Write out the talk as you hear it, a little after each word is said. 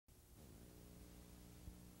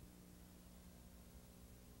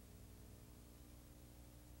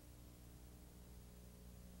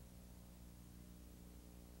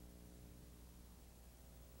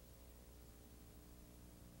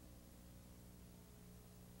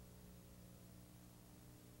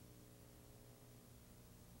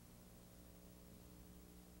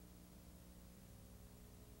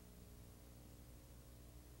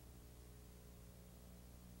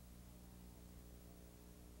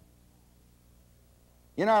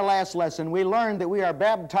In our last lesson, we learned that we are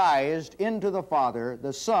baptized into the Father,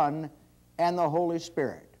 the Son, and the Holy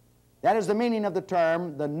Spirit. That is the meaning of the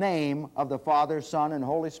term, the name of the Father, Son, and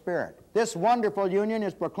Holy Spirit. This wonderful union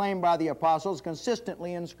is proclaimed by the apostles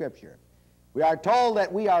consistently in Scripture. We are told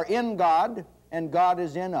that we are in God, and God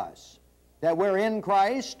is in us. That we're in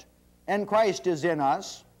Christ, and Christ is in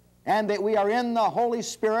us. And that we are in the Holy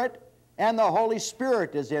Spirit, and the Holy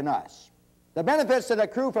Spirit is in us. The benefits that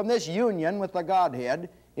accrue from this union with the Godhead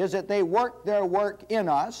is that they work their work in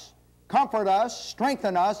us, comfort us,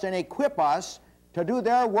 strengthen us, and equip us to do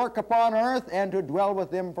their work upon earth and to dwell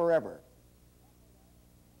with them forever.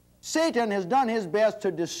 Satan has done his best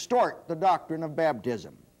to distort the doctrine of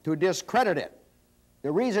baptism, to discredit it.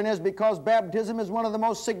 The reason is because baptism is one of the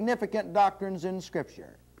most significant doctrines in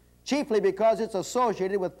Scripture, chiefly because it's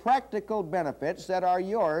associated with practical benefits that are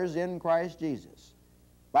yours in Christ Jesus.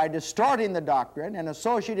 By distorting the doctrine and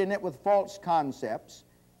associating it with false concepts,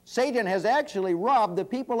 Satan has actually robbed the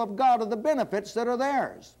people of God of the benefits that are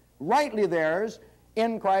theirs, rightly theirs,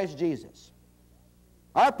 in Christ Jesus.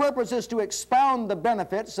 Our purpose is to expound the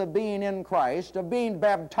benefits of being in Christ, of being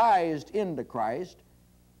baptized into Christ.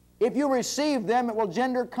 If you receive them, it will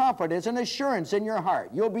gender confidence and assurance in your heart.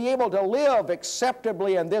 You'll be able to live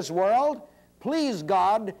acceptably in this world, please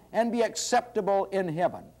God, and be acceptable in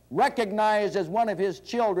heaven, recognized as one of His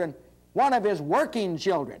children, one of His working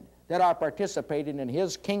children that are participating in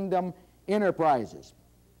His kingdom enterprises.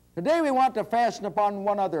 Today we want to fasten upon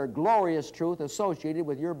one other glorious truth associated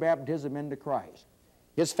with your baptism into Christ.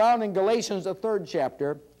 It's found in Galatians, the 3rd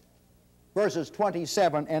chapter, verses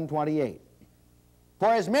 27 and 28. For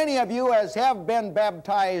as many of you as have been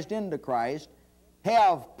baptized into Christ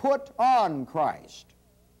have put on Christ.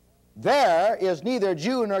 There is neither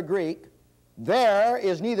Jew nor Greek, there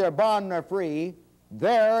is neither bond nor free,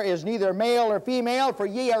 there is neither male nor female, for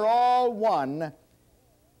ye are all one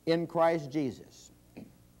in Christ Jesus.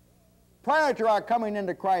 Prior to our coming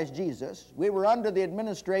into Christ Jesus, we were under the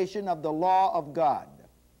administration of the law of God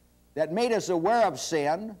that made us aware of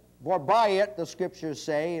sin, for by it, the Scriptures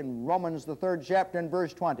say in Romans, the 3rd chapter and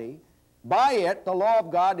verse 20, by it, the law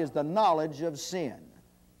of God is the knowledge of sin.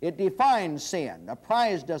 It defined sin,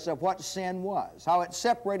 apprised us of what sin was, how it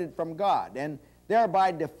separated from God, and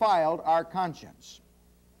thereby defiled our conscience.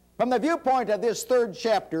 From the viewpoint of this 3rd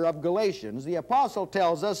chapter of Galatians, the apostle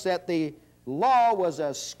tells us that the law was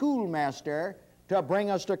a schoolmaster to bring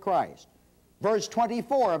us to Christ. Verse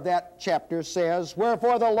 24 of that chapter says,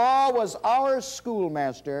 wherefore the law was our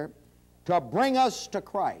schoolmaster to bring us to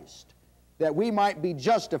Christ, that we might be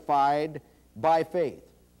justified by faith.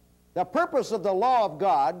 The purpose of the law of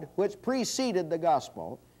God, which preceded the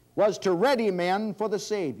gospel, was to ready men for the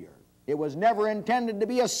Savior. It was never intended to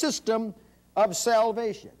be a system of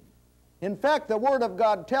salvation. In fact, the Word of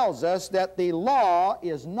God tells us that the law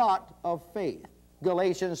is not of faith.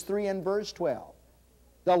 Galatians 3 and verse 12.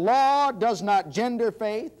 The law does not gender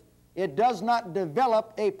faith. It does not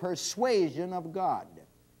develop a persuasion of God.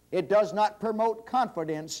 It does not promote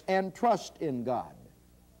confidence and trust in God.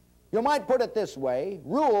 You might put it this way,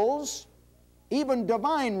 rules, even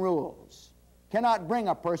divine rules, cannot bring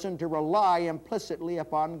a person to rely implicitly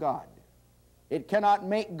upon God. It cannot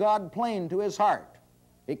make God plain to his heart.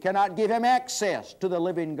 It cannot give him access to the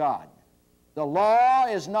living God. The law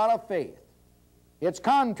is not of faith. It's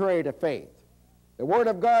contrary to faith. The Word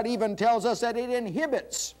of God even tells us that it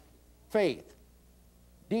inhibits faith,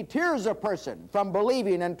 deters a person from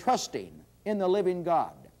believing and trusting in the living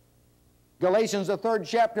God. Galatians, the 3rd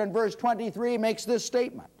chapter and verse 23 makes this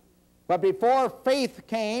statement. But before faith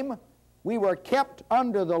came, we were kept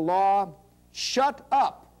under the law, shut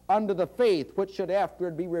up under the faith which should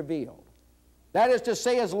afterward be revealed. That is to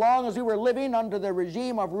say, as long as we were living under the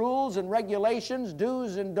regime of rules and regulations,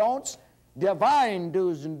 do's and don'ts, divine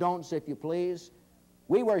do's and don'ts, if you please,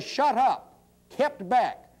 we were shut up, kept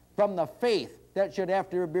back from the faith that should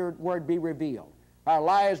afterward be revealed. Our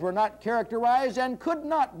lives were not characterized and could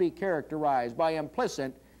not be characterized by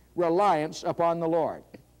implicit reliance upon the Lord.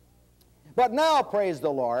 But now, praise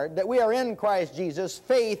the Lord, that we are in Christ Jesus,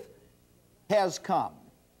 faith has come.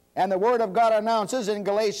 And the Word of God announces in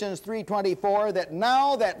Galatians 3:24 that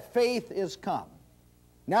now that faith is come,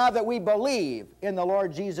 now that we believe in the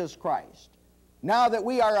Lord Jesus Christ, now that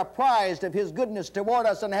we are apprised of His goodness toward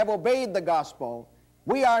us and have obeyed the gospel,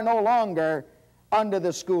 we are no longer under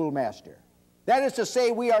the schoolmaster. That is to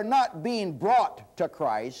say, we are not being brought to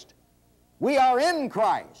Christ. We are in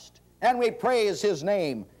Christ, and we praise His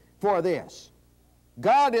name for this.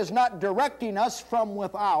 God is not directing us from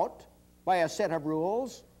without by a set of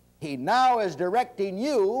rules. He now is directing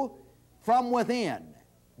you from within.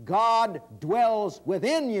 God dwells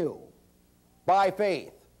within you. by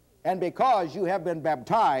faith, and because you have been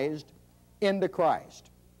baptized into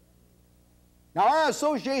Christ. Now, our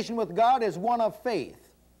association with God is one of faith,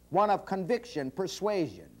 one of conviction,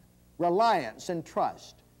 persuasion, reliance, and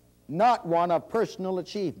trust, not one of personal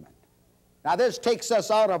achievement. Now, this takes us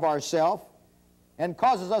out of ourself and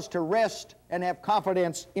causes us to rest and have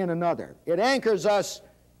confidence in another. It anchors us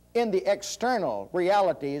in the external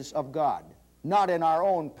realities of God, not in our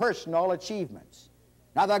own personal achievements.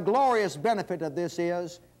 Now, the glorious benefit of this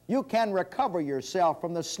is you can recover yourself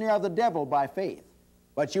from the snare of the devil by faith,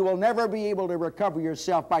 but you will never be able to recover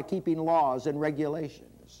yourself by keeping laws and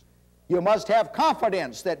regulations. You must have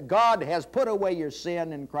confidence that God has put away your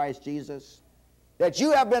sin in Christ Jesus, that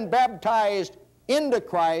you have been baptized into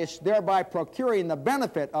Christ, thereby procuring the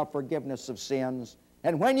benefit of forgiveness of sins.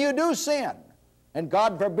 And when you do sin, and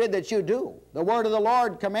God forbid that you do, the word of the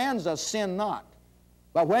Lord commands us, sin not.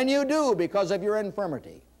 But when you do, because of your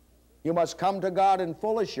infirmity, you must come to God in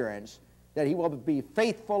full assurance that He will be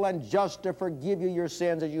faithful and just to forgive you your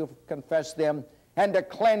sins as you confess them, and to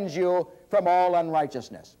cleanse you from all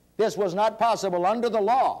unrighteousness. This was not possible under the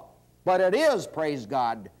law, but it is, praise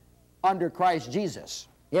God, under Christ Jesus,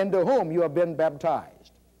 into whom you have been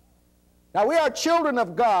baptized. Now, we are children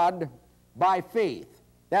of God by faith.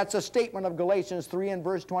 That's a statement of Galatians 3 and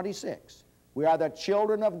verse 26. We are the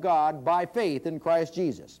children of God by faith in Christ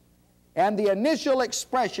Jesus. And the initial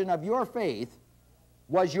expression of your faith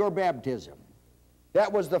was your baptism.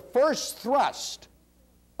 That was the first thrust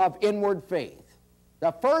of inward faith.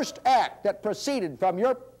 The first act that proceeded from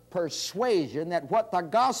your persuasion that what the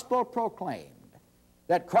gospel proclaimed,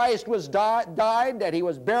 that Christ was died, that He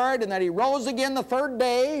was buried, and that He rose again the third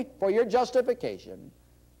day for your justification,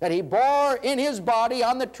 that He bore in His body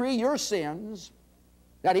on the tree your sins,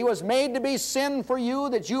 that He was made to be sin for you,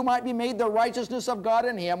 that you might be made the righteousness of God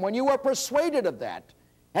in Him. When you were persuaded of that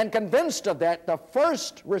and convinced of that, the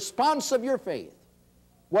first response of your faith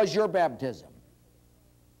was your baptism.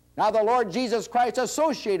 Now, the Lord Jesus Christ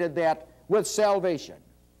associated that with salvation.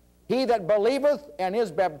 He that believeth and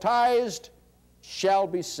is baptized shall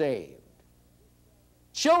be saved.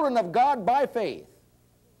 Children of God by faith.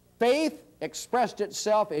 Faith expressed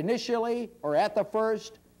itself initially or at the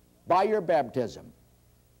first by your baptism.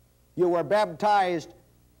 You were baptized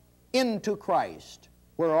into Christ,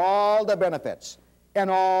 where all the benefits and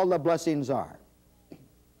all the blessings are.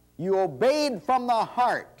 You obeyed from the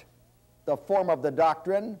heart the form of the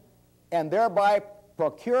doctrine, and thereby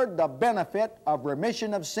procured the benefit of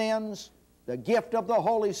remission of sins, the gift of the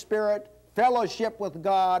Holy Spirit, fellowship with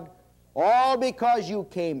God, all because you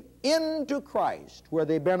came into Christ, where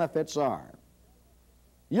the benefits are.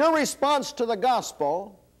 Your response to the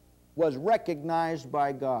gospel was recognized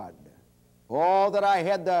by God. Oh, that I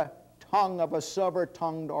had the tongue of a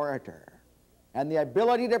silver-tongued orator, and the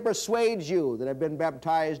ability to persuade you that have been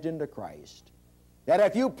baptized into Christ, that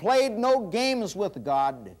if you played no games with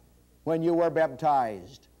God when you were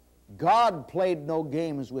baptized, God played no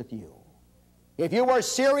games with you. If you were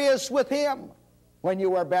serious with Him when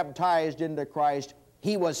you were baptized into Christ,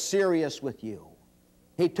 He was serious with you.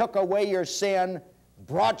 He took away your sin,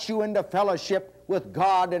 brought you into fellowship with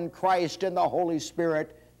God and Christ and the Holy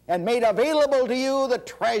Spirit, and made available to you the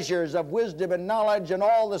treasures of wisdom and knowledge and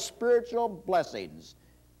all the spiritual blessings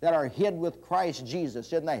that are hid with Christ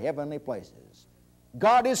Jesus in the heavenly places.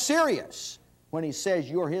 God is serious when He says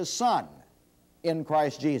you're His son in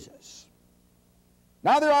Christ Jesus.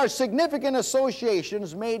 Now, there are significant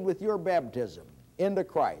associations made with your baptism into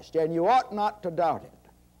Christ, and you ought not to doubt it.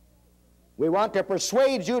 We want to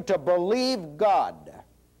persuade you to believe God.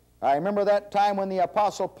 I remember that time when the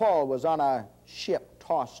Apostle Paul was on a ship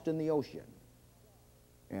tossed in the ocean,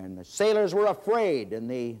 and the sailors were afraid, and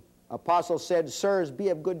the apostle said, "Sirs, be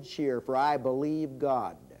of good cheer, for I believe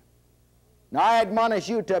God." Now, I admonish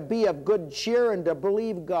you to be of good cheer and to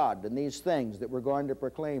believe God in these things that we're going to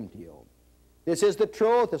proclaim to you. This is the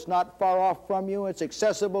truth. It's not far off from you. It's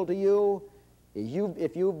accessible to you.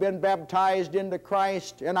 If you've been baptized into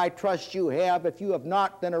Christ, and I trust you have, if you have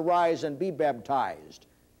not, then arise and be baptized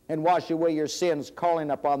and wash away your sins,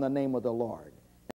 calling upon the name of the Lord.